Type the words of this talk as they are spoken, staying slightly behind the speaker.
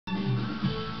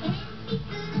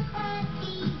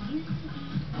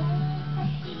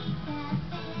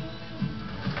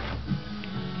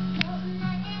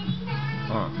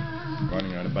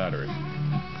battery.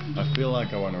 I feel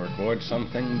like I want to record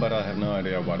something, but I have no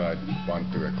idea what I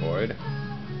want to record.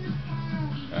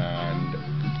 And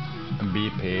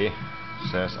BP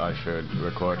says I should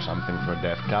record something for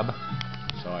DevCab,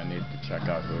 so I need to check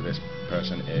out who this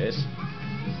person is.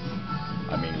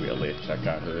 I mean, really check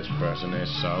out who this person is,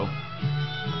 so...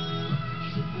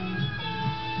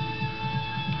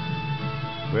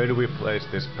 Where do we place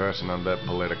this person on the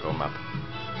political map?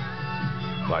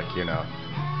 Like, you know...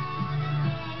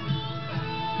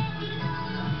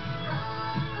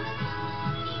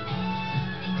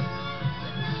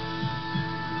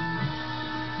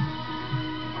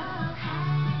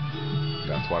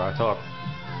 That's what I thought.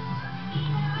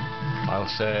 I'll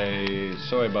say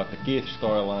sorry about the Keith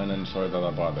storyline and sorry that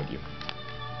I bothered you.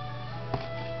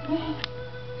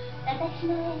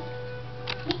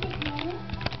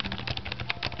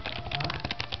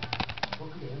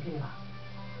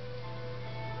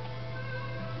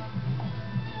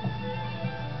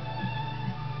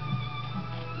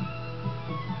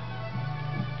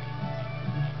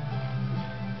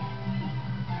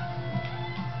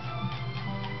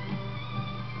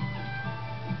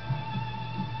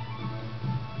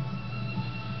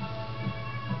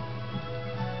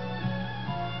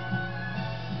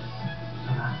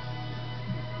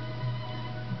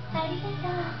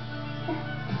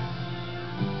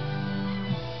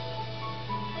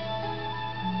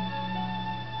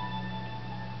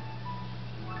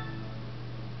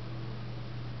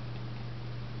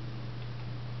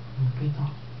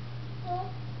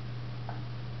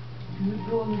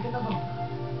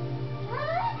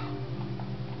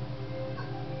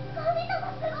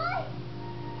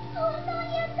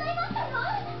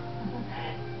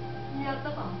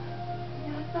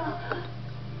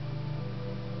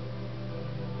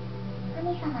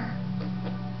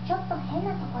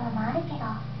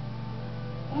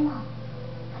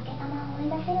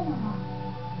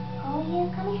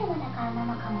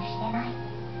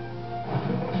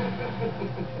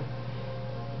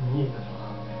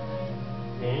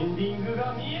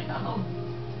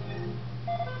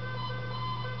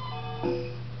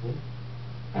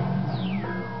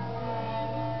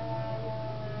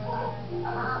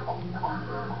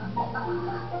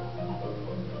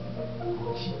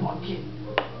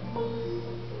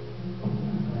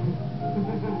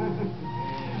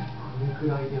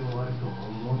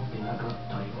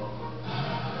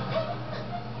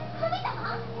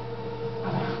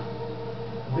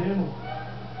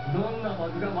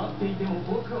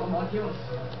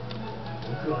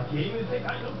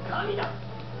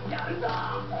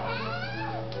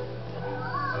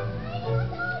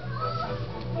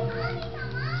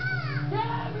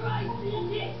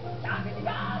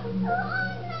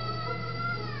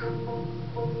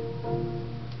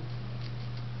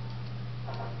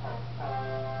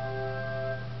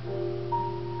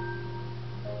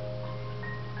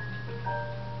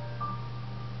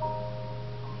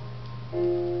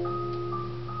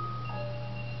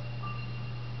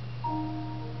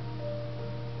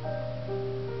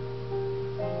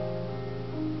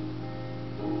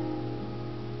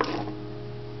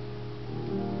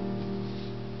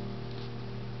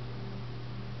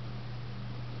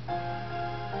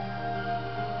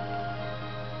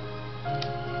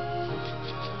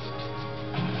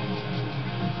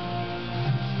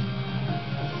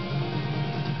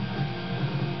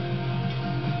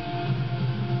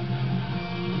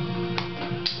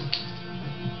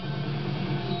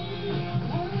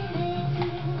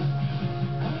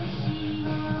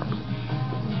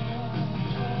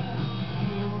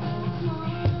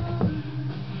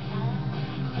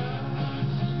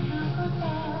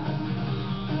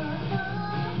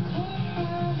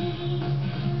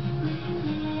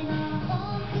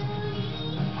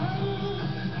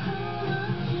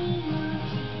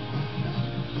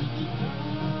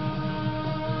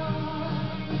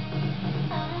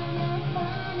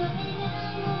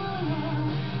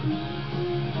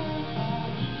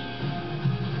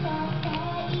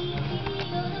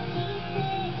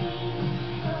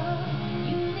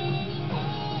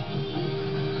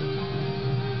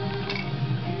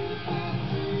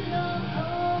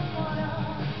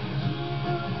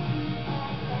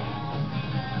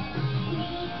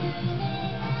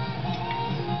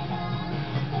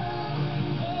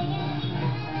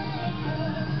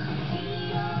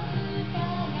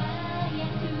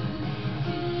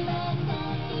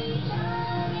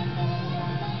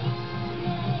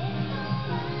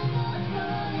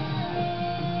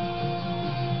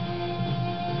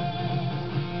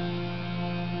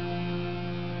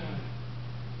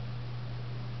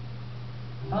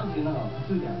 37の多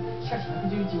数である。しかし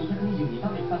111、222、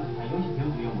333、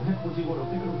444、555、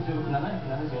666、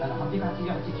777、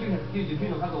888、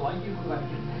999の数を割り切ることがで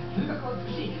きる。数学は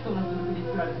美しい。そんな数学で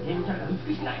作られたゲームキャラが美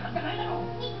しくないはずがないだろう。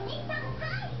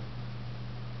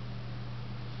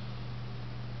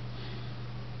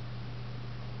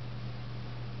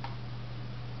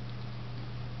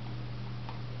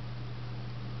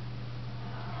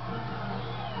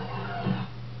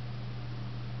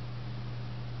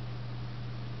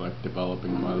Like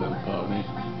developing My Little Pony.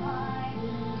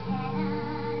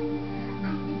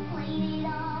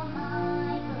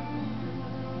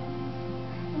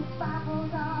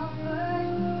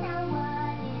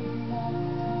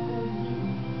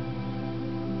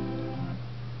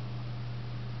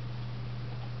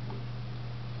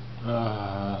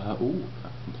 Ooh,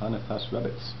 the planet has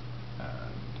rabbits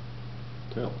and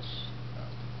tails.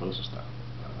 Closest down.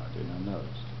 I did not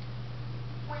notice.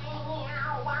 Wow,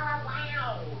 wow,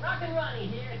 wow! Rock and Ronnie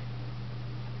here.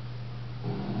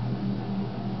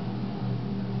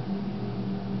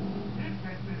 This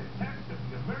has been a test of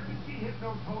the emergency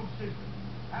hypnotone system.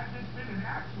 Had this been an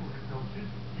actual hypnosis,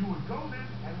 you would go in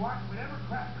and watch whatever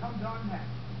crap comes on next.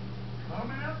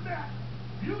 Coming up next,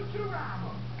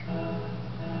 Futurama.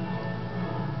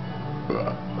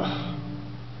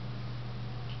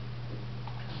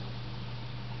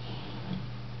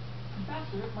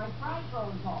 Professor, my fry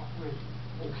phone's all free.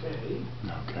 Okay.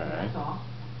 Okay. That's all.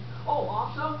 Oh,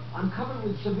 also, I'm covered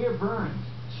with severe burns.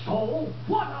 So?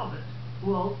 What of it?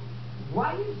 Well,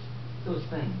 what is those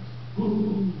things? You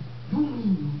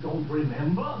mean you don't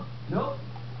remember? Nope.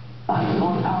 But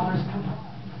your powers come.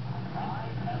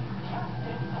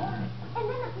 And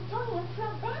then the plutonium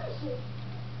threat vanishes.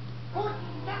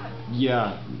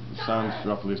 Yeah, sounds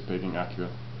roughly speaking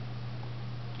accurate.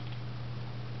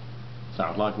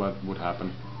 Sounds like what would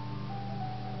happen.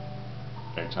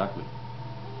 Exactly.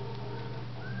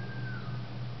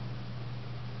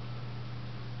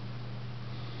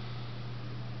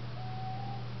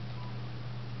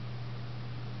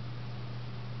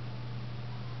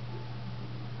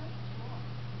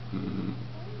 Mm-hmm.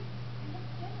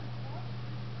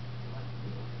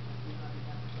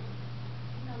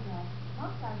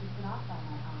 Most guys are put off by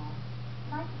my eyes.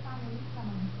 It's nice to finally meet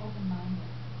someone who's open-minded.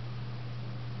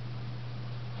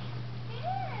 Ew!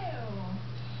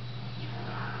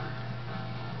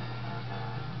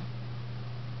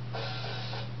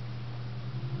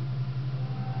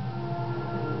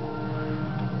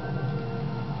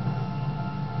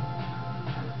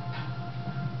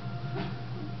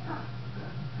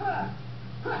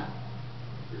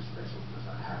 This vessel does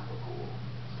not have a goal.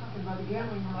 Talking about the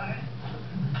gambling riot.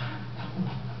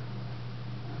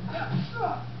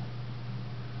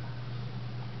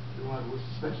 What's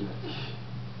the speculate?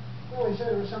 Well, they said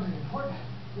it was something important.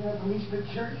 You're not the least bit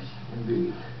curious?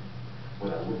 Indeed.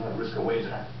 But I would not risk a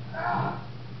wager. Ah!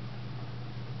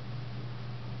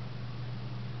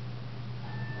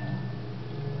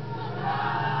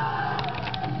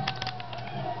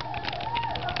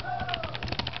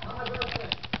 On my birthday.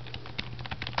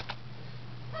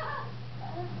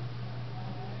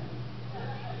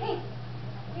 Hey,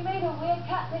 you made a weird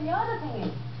cat pinata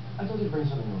thingy. I told you to bring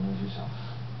something to amuse yourself.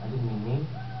 I didn't mean me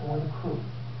or the crew.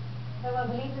 They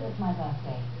won't believe that it's my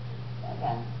birthday.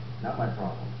 Again. Not my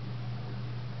problem.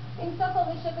 Being stuck on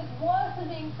this ship is worse than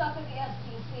being stuck at the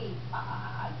STC.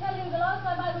 I tell you, the last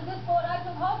time I was this bored, I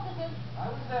took hostages. I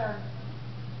was there.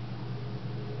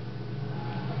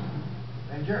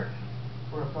 Major,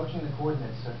 we're approaching the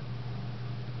coordinates, sir.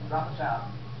 Drop us out.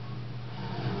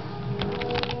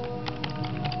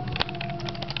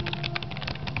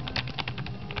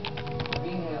 We're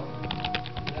being hailed.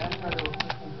 We asked for the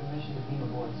assistance permission to beam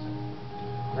aboard, sir.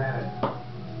 Granted.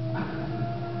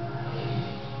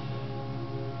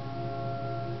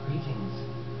 Greetings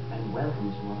and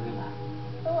welcome to Orilla.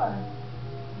 Thor.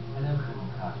 Hello, Colonel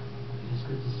Carter. It is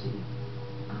good to see you.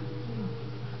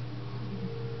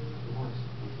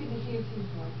 It's good to see you too,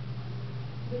 Thor.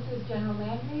 This is General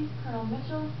Landry, Colonel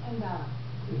Mitchell, and Bella.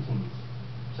 Greetings.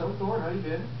 So, Thor, how you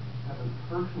been? Haven't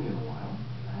heard from you in a while.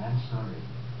 I am sorry.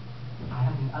 I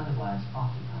have been otherwise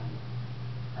occupied.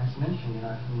 As mentioned in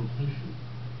our communication,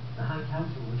 the High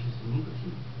Council wishes to meet with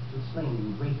you to explain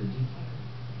in greater detail,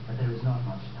 but there is not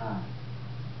much time.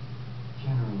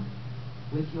 General,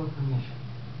 with your permission,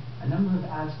 a number of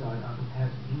Asgard are prepared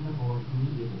to beam aboard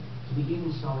immediately to begin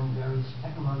installing various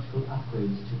technological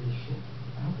upgrades to this ship.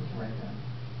 I hope it's right then.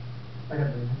 I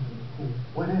got the cool.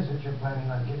 What is it you're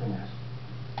planning on giving us?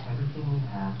 Everything we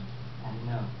have and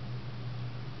know.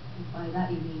 By that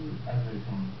you mean...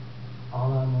 Everything.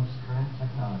 All our most current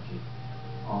technology.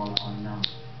 All unknown.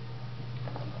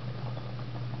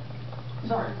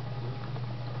 sorry.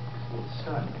 Well,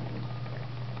 Scott,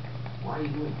 why are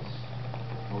you doing this?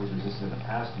 Always resisted in the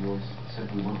past, you always said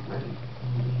we weren't ready.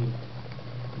 Indeed.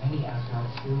 Many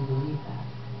astronauts still believe that.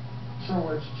 So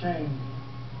what's changed?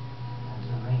 As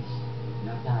a race, we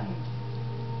are dying.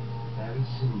 Very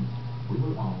soon, we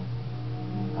will all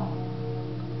be gone.